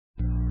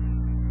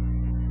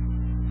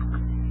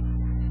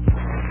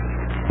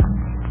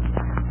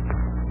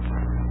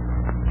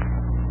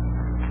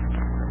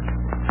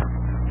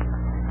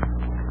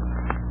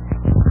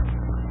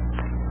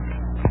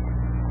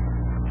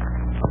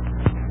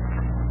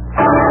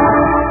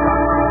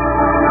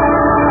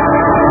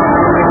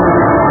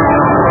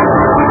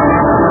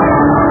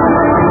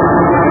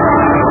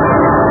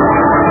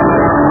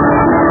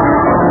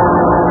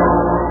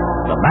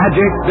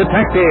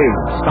Detective,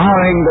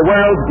 starring the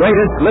world's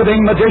greatest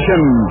living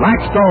magician,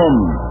 Blackstone.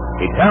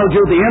 He tells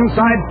you the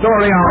inside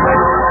story of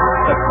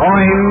the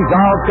coins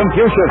of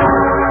Confucius.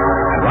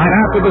 And right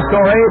after the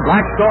story,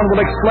 Blackstone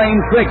will explain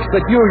tricks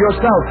that you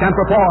yourself can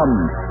perform.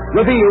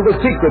 Reveal the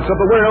secrets of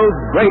the world's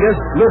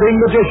greatest living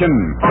magician.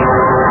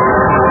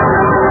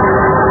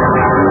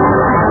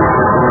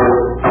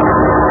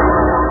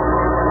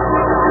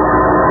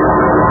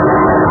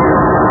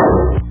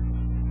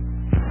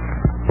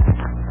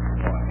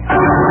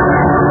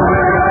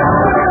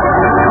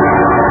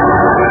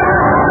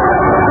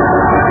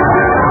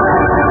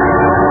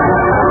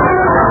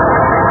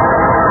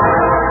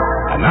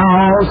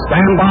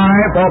 Stand by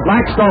for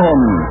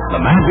Blackstone, the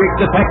Magic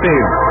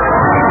Detective.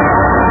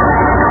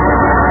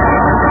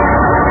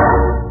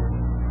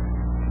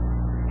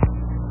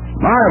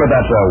 My, but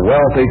that's a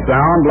wealthy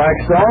town,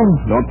 Blackstone.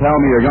 Don't tell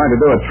me you're going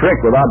to do a trick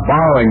without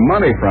borrowing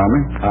money from me.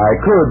 I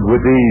could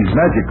with these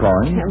magic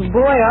coins. And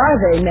boy, are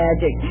they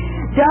magic.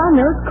 John,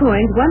 those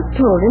coins once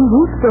told him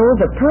who stole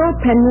the pearl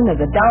pendant of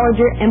the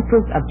Dowager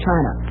Empress of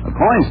China. The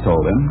coins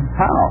told him?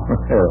 How?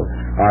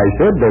 I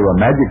said they were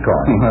magic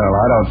coins. Well,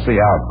 I don't see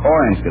how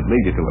coins could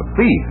lead you to a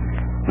thief.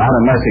 Not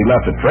unless he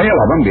left a trail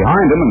of them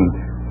behind him, and,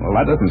 well,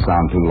 that doesn't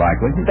sound too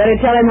likely. Better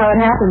tell him how it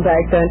happened,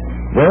 Blackstone.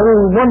 Well,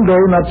 one day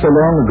not so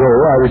long ago,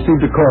 I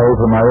received a call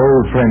from my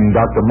old friend,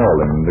 Dr.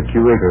 Morland, the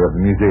curator of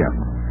the museum.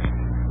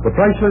 The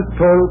priceless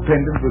pearl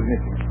pendant was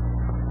missing.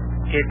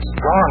 It's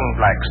gone,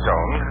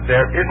 Blackstone.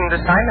 There isn't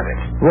a sign of it.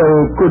 Well,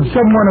 could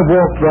someone have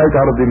walked right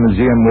out of the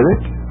museum with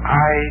it?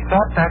 I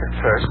thought that at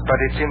first, but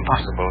it's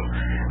impossible.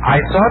 I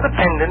saw the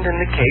pendant in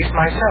the case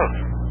myself.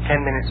 10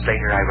 minutes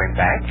later, I went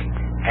back,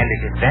 and it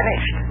had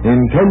vanished. In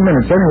 10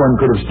 minutes, anyone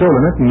could have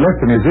stolen it and left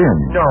the museum.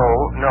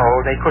 No,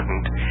 they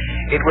couldn't.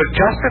 It was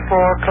just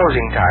before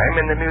closing time,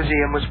 and the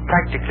museum was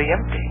practically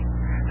empty.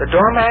 The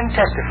doorman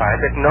testified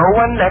that no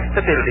one left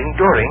the building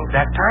during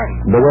that time.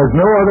 There was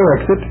no other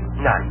exit?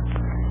 None.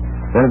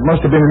 Then it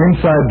must have been an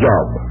inside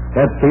job.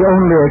 That's the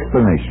only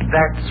explanation.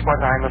 That's what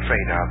I'm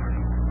afraid of.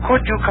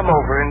 Could you come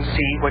over and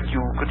see what you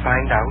could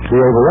find out? Be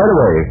over right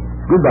away.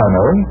 Goodbye,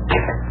 Nolan.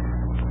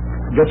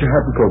 Get your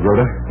hat and coat,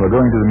 Rhoda. We're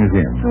going to the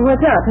museum.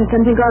 What's up? Has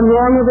something gone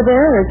wrong over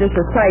there, or is this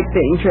a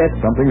sightseeing trip?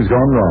 Something's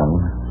gone wrong.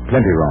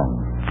 Plenty wrong.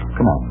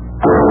 Come on.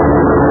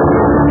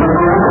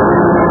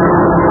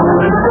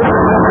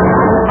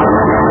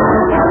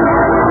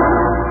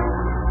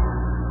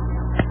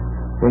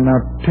 Well, now,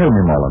 tell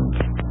me, Molland,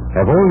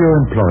 have all your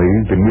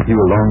employees been with you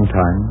a long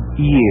time?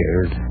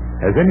 Years.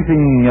 Has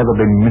anything ever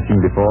been missing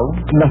before?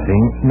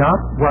 Nothing. Not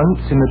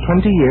once in the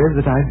 20 years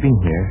that I've been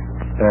here.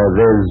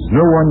 There's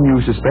no one you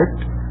suspect?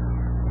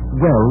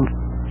 Well,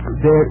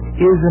 there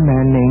is a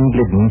man named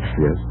Glidden.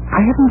 Yes.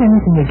 I haven't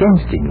anything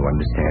against him, you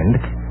understand.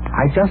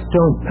 I just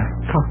don't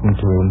cotton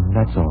to him,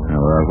 that's all.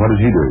 What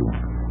does he do?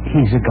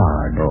 He's a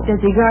guard. Oh.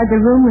 Does he guard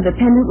the room where the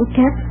pendant was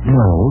kept?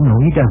 No,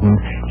 he doesn't.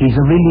 He's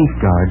a relief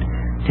guard.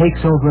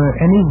 Takes over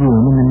any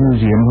room in the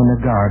museum when a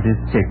guard is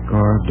sick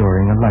or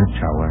during a lunch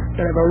hour.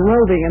 Sort of a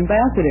roving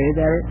ambassador, is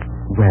that it?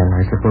 Well,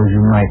 I suppose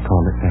you might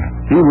call it that.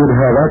 He would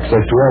have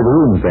access to all the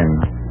rooms, then.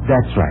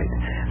 That's right.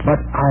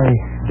 But I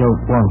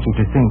don't want you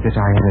to think that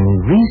I have any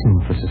reason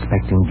for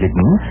suspecting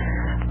Glidden.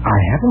 I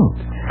haven't.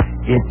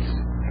 It's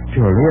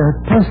purely a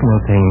personal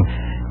thing.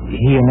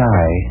 He and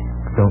I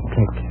don't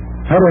click.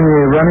 Had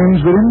any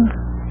run-ins with him?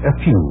 A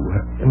few.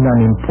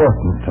 None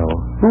important, though.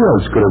 Who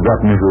else could have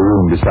gotten into a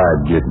room besides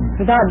Glidden?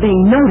 Without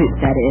being noticed,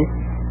 that is.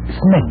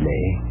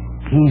 Smedley.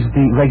 He's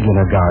the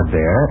regular guard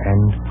there,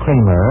 and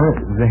Kramer,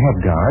 the head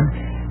guard,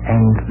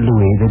 and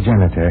Louis, the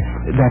janitor.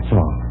 That's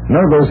all.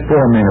 None of those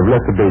four men have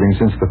left the building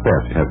since the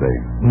theft, have they?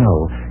 No.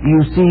 You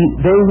see,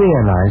 they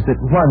realized that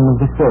one of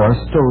the four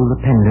stole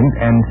the pendant,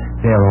 and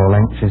they're all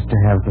anxious to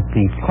have the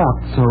thief caught,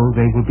 so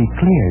they will be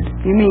cleared.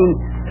 You mean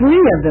 3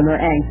 of them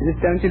are anxious,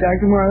 don't you,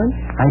 Dr. Morland?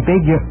 I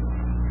beg your...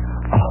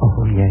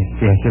 Oh,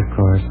 yes, of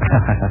course.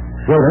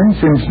 Well, then,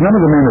 since none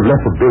of the men have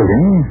left the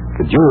building,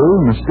 the jewel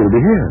must still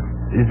be here.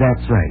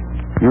 That's right.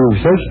 You've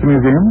searched the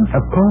museum?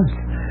 Of course.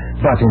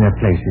 But in a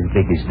place as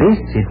big as this,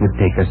 it would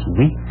take us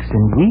weeks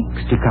and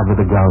weeks to cover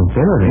the ground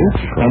thoroughly. Yes,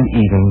 and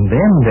even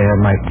then, there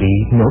might be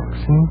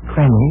nooks and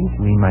crannies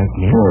we might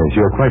miss. Yes,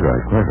 you're quite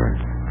right, quite right.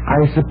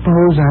 I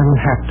suppose I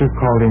will have to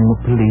call in the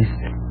police.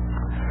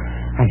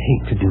 I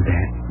hate to do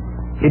that.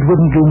 It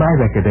wouldn't do my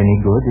record any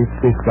good if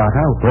this got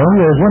out. Well,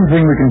 there's one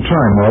thing we can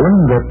try,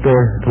 Morland, that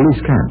police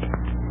can't.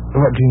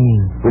 What do you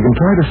mean? We can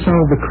try to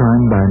solve the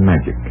crime by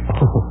magic.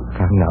 Oh,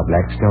 come now,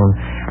 Blackstone.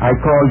 I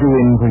called you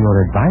in for your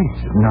advice,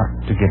 not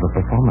to give a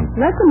performance.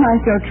 Let the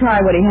maestro try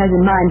what he has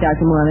in mind,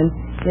 Dr. Morland.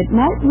 It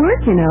might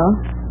work, you know.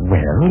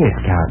 Well, it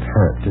can't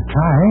hurt to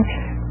try.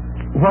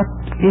 What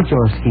is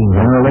your scheme?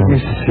 Let me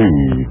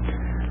see.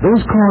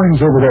 Those coins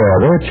over there,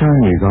 they're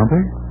Chinese, aren't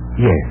they?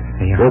 Yes,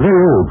 they are. They're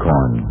very old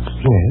coins.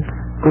 Yes.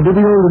 Could they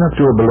be old enough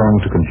to have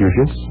belonged to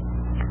Confucius?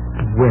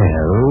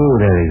 Well,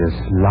 there is a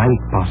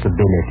slight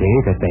possibility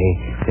that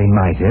they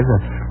might have.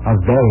 A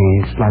very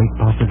slight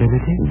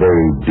possibility.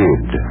 They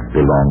did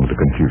belong to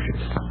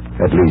Confucius.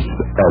 At least,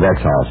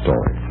 that's our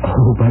story.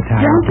 Oh, but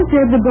Don't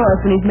disturb the boss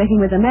when he's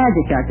making with the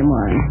magic, Dr.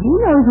 Moran. He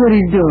knows what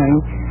he's doing.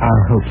 I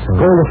hope so.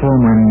 Call the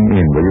foreman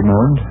in, will you,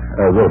 Moran?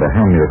 Rhoda,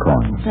 hand me the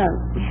coins. Here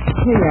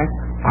you are.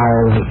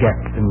 I'll get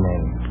the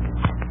name.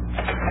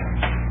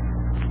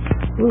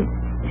 Ooh.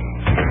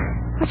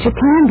 What's your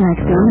plan,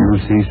 Blackstone?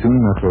 You'll see soon,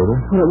 Rhoda.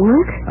 Will it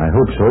work? I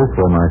hope so,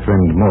 for my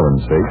friend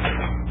Moran's sake.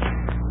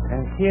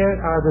 And here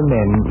are the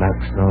men,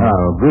 Blackstone.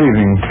 Good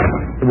evening.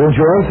 Won't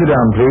you all sit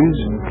down, please?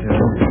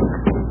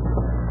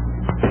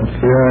 What's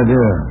the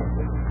idea?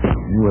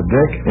 You a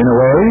dick? In a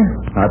way.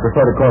 I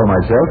prefer to call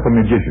myself a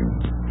magician.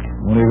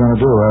 What are you going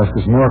to do, ask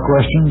us more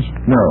questions?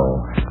 No.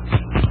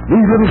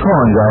 These little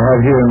coins I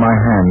have here in my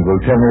hand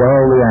will tell me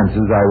all the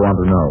answers I want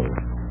to know.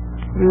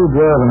 What are you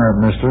driving at,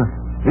 mister?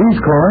 These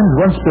coins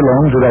once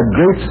belonged to that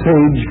great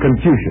sage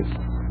Confucius,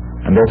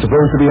 and they're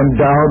supposed to be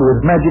endowed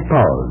with magic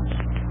powers.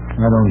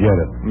 I don't get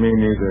it. Me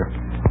neither.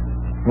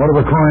 What do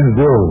the coins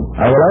do?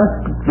 I will ask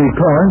the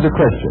coins a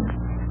question.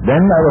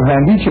 Then I will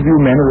hand each of you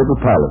men a little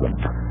pile of them.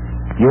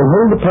 You'll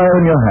hold the pile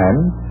in your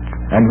hand,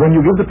 and when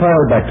you give the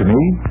pile back to me,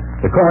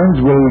 the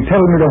coins will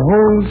tell me the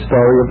whole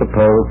story of the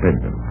pearl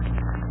pendant.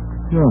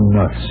 You're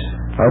nuts.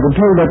 I've been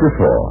told that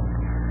before.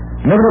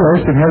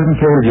 Nevertheless, it hasn't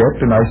failed yet,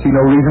 and I see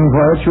no reason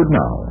why it should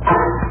now.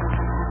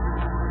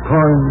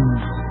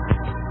 Coins.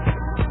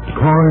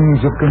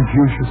 Coins of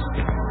Confucius.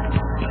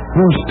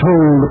 Who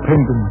stole the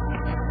pendant?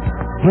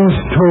 Who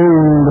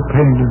stole the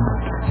pendant?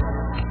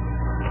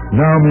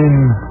 Now, men,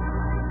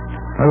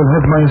 I will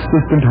have my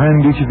assistant hand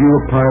each of you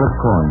a pile of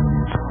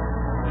coins.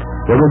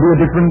 There will be a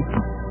different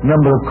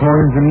number of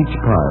coins in each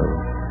pile.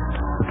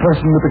 The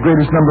person with the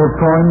greatest number of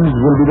coins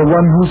will be the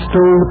one who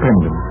stole the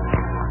pendant.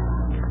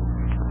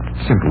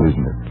 Simple,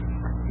 isn't it?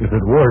 If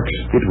it works,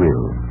 it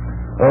will.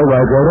 All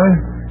right, Rhoda,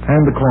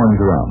 hand the coins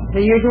around.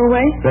 The usual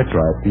way? That's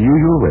right, the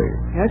usual way.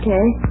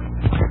 Okay.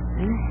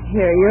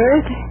 Here are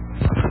yours,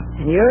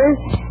 and yours,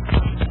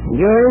 and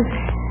yours.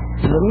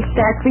 A little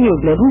stack for you,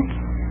 Glidden.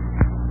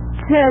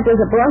 There, there's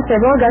a boss.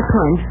 They've all got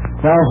coins.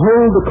 Now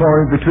hold the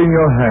coins between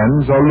your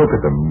hands or look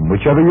at them,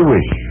 whichever you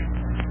wish.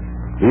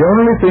 The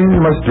only thing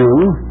you must do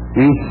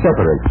is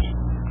separate.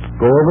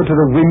 Go over to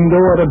the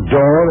window at a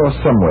door or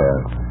somewhere.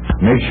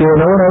 Make sure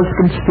no one else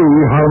can see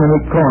how many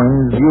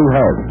coins you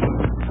have.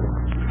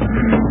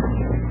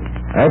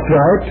 That's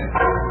right.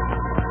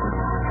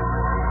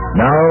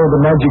 Now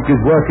the magic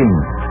is working.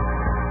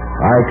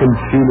 I can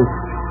feel it.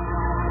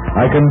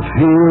 I can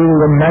feel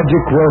the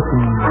magic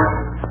working.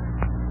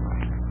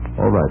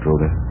 All right,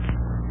 Rhoda.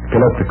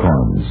 Collect the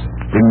coins.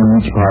 Bring them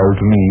each pile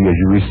to me as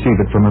you receive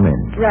it from the men.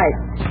 Right.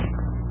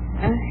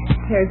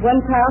 Here's one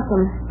pile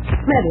from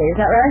Smedley, is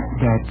that right?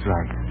 That's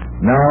right.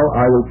 Now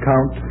I will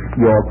count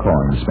your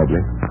coins,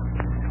 Smedley.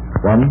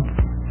 1,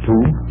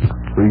 2,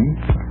 3,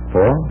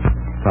 4,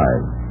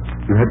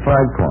 5. You had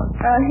 5 coins.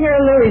 Here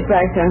are Louis'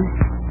 Blackstone.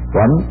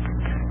 1,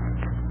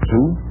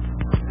 2,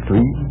 3,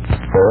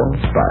 4,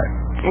 5.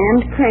 And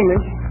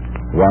Kramer's.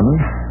 1,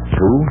 2,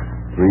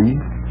 3,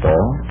 4,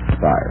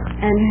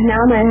 5. And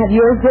now may I have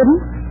yours, Glidden?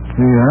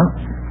 Yeah.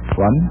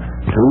 1,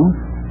 2,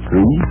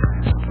 3,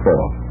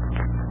 4.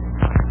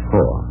 4.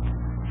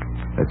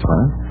 That's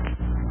fine.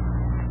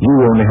 You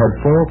only had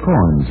 4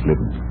 coins,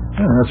 Glidden.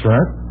 Yeah, that's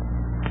right.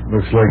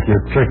 Looks like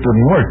your trick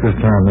didn't work this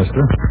time,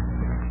 mister.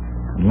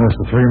 Unless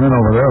the 3 men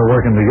over there are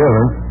working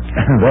together.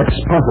 That's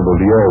possible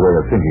to your way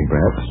of thinking,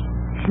 perhaps.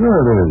 Sure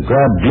it is.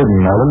 Grab Glidden,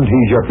 Melon.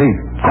 He's your thief.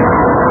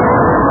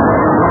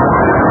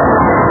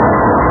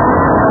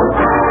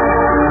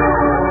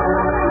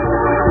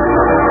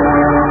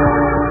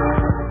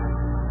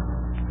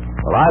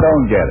 Well, I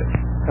don't get it.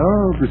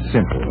 Oh, it was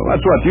simple. Well,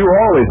 that's what you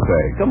always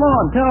say. Come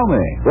on, tell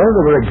me. Well,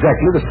 there were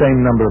exactly the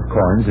same number of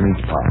coins in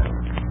each pile.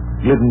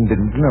 Glidden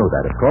didn't know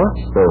that, of course,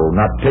 so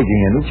not taking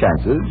any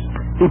chances,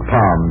 he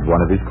palmed one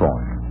of his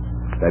coins.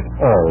 That's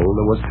all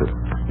there was to it.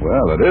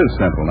 Well, it is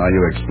simple. Now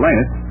you explain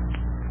it.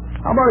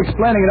 How about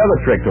explaining another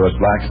trick to us,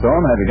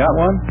 Blackstone? Have you got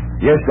one?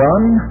 Yes,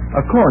 Don,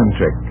 a coin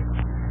trick.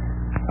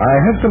 I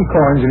have some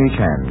coins in each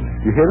hand.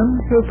 You hear them?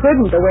 You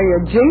couldn't, the way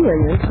you're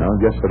jingling it. Well,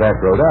 just for that,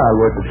 Rhoda, I'll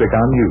work the trick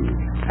on you.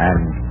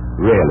 And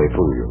really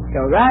fool you.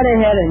 Go right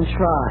ahead and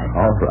try.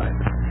 All right.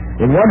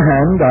 In one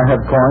hand, I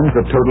have coins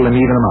that total an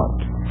even amount.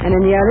 And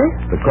in the other?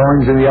 The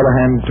coins in the other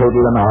hand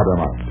total an odd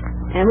amount.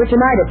 And which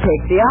am I to pick,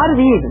 the odd or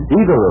the even?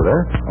 Either, Rhoda,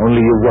 only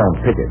you won't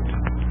pick it.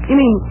 You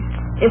mean,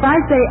 if I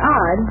say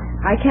odd,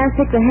 I can't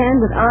pick the hand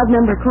with odd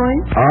number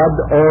coins? Odd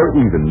or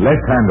even,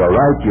 left hand or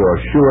right, you're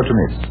sure to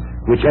miss.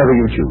 Whichever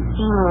you choose.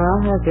 Oh,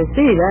 I'll have to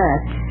see that.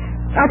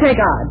 I'll take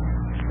odd.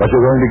 But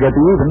you're going to get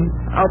the even.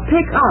 I'll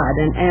pick odd,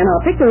 and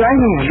I'll pick the right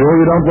hand. Sure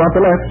you don't want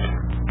the left?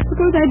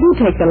 Suppose I do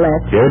take the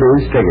left. Here it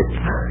is, take it.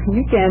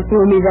 You can't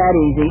fool me that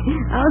easy.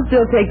 I'll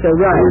still take the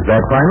right. Is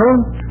that final?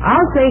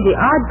 I'll say the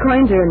odd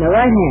coins are in the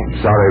right hand.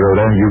 Sorry,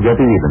 Rhoda, you get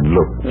the even.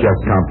 Look, just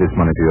count this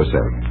money to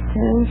yourself.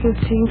 10,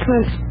 15,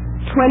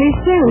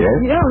 20 cents. Yes?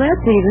 Yeah,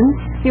 that's even.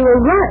 You were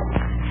right.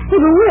 Hey,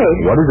 but wait.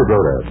 What is it,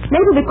 Rhoda?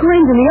 Maybe the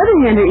coins in the other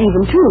hand are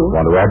even, too.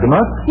 Want to add them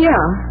up?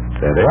 Yeah.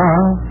 There they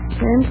are.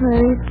 10,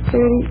 20,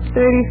 30, 35.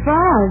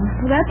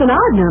 Well, that's an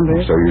odd number.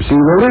 So you see,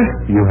 Rhoda,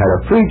 you had a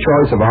free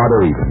choice of odd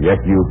or even, yet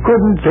you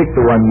couldn't pick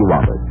the one you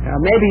wanted. Well,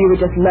 maybe you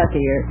were just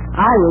luckier.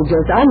 I was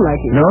just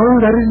unlucky. No,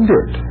 that isn't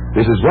it.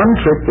 This is one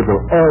trick that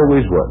will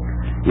always work.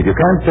 If you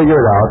can't figure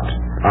it out,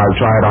 I'll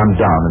try it on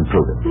down and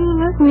prove it. Well,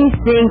 let me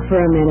think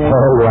for a minute.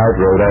 All right,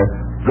 Rhoda.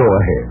 Go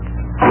ahead.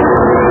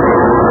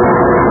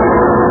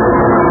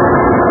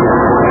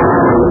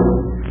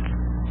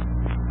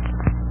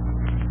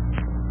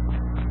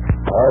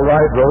 All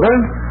right, Rhoda.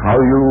 How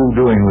are you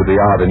doing with the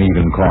odd and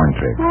even coin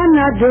trick? I'm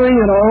not doing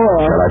it all.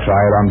 Shall I try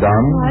it on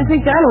down? I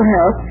think that'll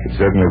help. It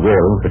certainly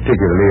will,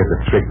 particularly if the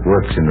trick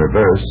works in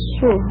reverse.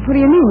 Well, what do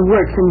you mean,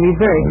 works in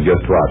reverse? Well,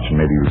 just watch and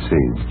maybe you'll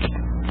see.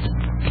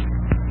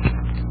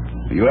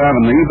 You have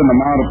an even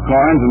amount of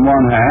coins in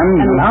one hand.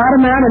 And an odd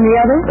amount in the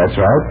other? That's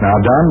right. Now,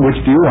 Don, which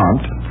do you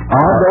want?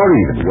 Odd or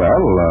even?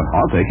 Well,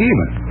 I'll take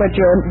even. But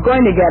you're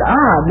going to get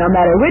odd no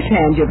matter which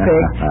hand you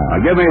pick.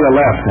 Give me the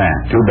left hand.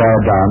 Too bad,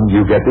 Don.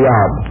 You get the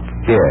odd.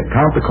 Here,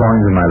 count the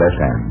coins in my left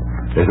hand.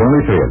 There's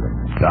only 3 of them.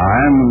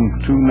 Dime and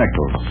 2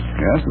 nickels.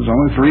 Yes, there's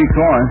only 3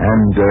 coins.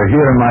 And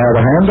here in my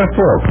other hand are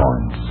 4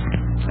 coins.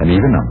 An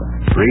even number.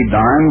 3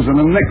 dimes and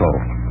a nickel.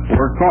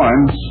 4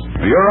 coins.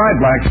 You're right,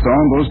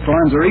 Blackstone. Those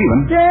coins are even.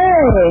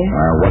 Say.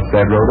 What's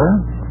that, Rhoda?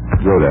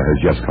 Rhoda has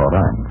just caught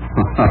on.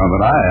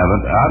 But I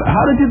haven't.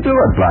 How did you do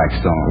it,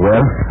 Blackstone?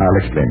 Well, I'll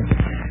explain.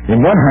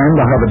 In one hand,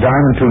 I have a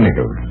dime and 2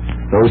 nickels.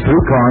 Those 3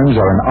 coins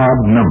are an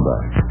odd number.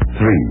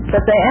 3.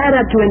 But they add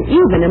up to an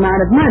even amount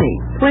of money.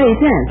 20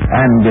 cents.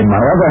 And in my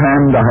other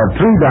hand, I have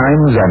 3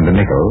 dimes and a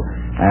nickel,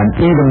 an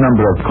even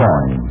number of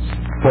coins.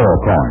 4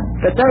 coins.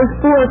 But those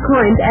 4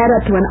 coins add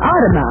up to an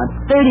odd amount.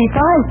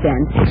 35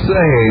 cents.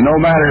 Say, no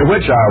matter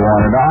which I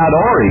wanted, odd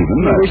or even.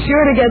 You were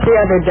sure to get the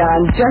other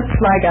done, just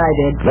like I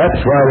did.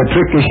 That's why the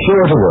trick is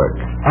sure to work.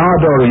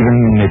 Odd or even,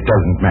 it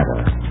doesn't matter.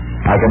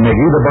 I can make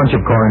either bunch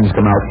of coins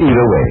come out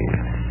either way.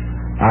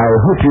 I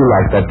hope you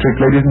like that trick,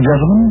 ladies and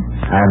gentlemen.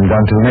 And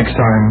until next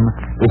time,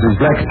 this is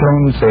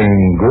Blackstone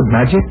saying good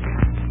magic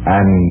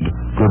and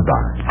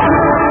goodbye.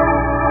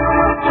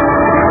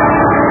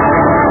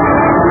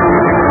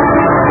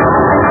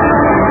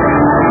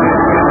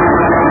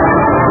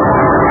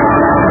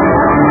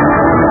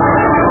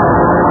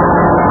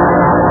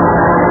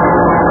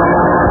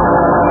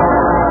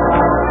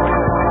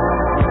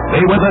 Be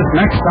with us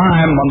next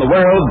time when the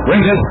world's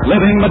greatest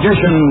living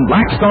magician,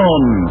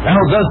 Blackstone,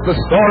 tells us the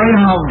story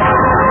of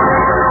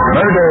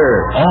murder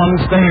on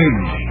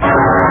stage.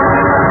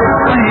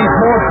 Displays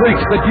more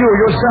tricks that you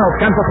yourself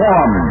can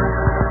perform.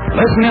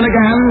 Listen in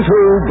again to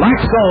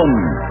Blackstone,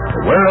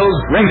 the world's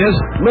greatest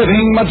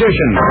living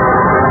magician.